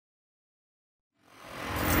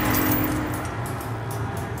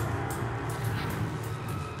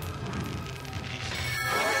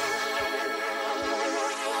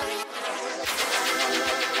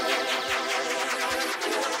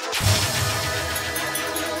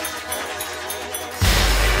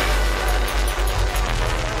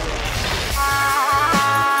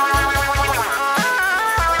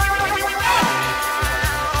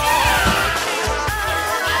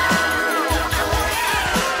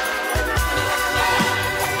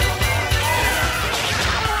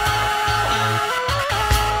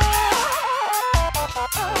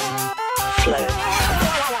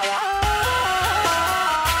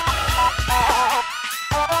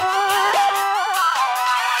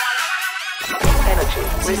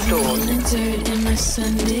restored. In the dirt in my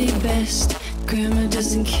Sunday best. Grandma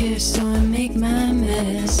doesn't care, so I make my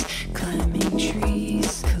mess. Climbing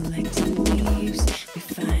trees, collecting leaves. We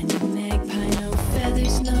find a magpie, no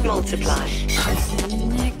feathers, no Multiply. She's in your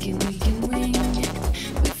neck and we can wing.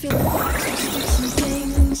 We fill the box with sticks and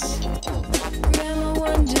things. Grandma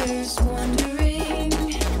wonders, wondering,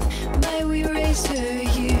 might we raise her,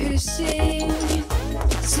 hear her sing?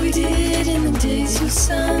 So we did in the days with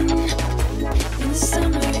sun, in the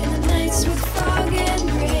summer, in the nights with fog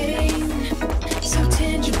and rain. So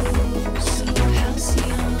tangible, so halcyon.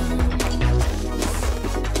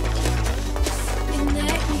 In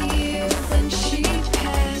that year when she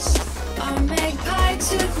passed, our magpie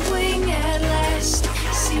took wing at last.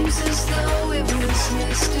 Seems as though it was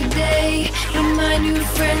yesterday when my new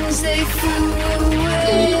friends, they flew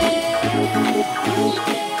away.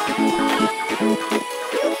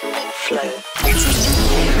 Flow.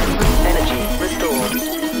 Energy restored.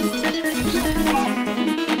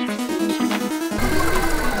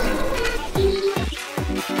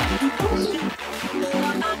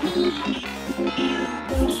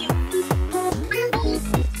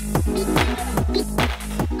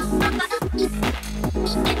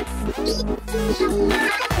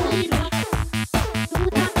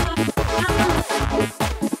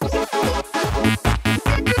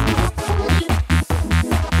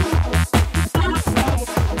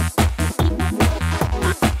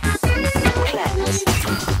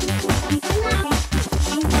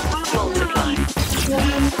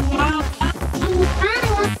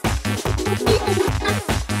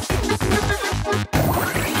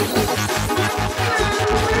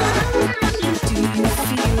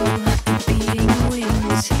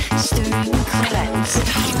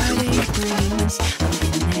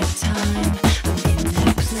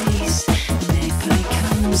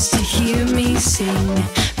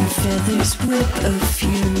 Her feathers whip a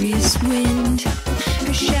furious wind.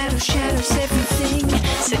 Her shadow shadows everything.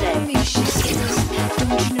 Today she says,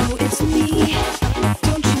 don't you know it's me?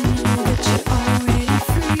 Don't you know that you're already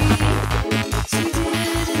free? So we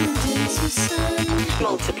did in the days with sun.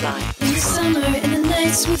 Multiply. In the summer, in the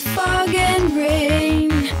nights with fog and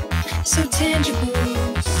rain. So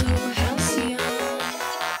tangible, so halcyon.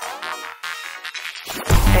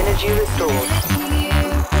 Energy restored.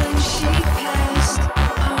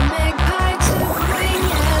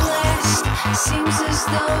 Seems as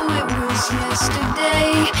though it was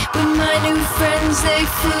yesterday when my new friends, they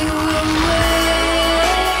flew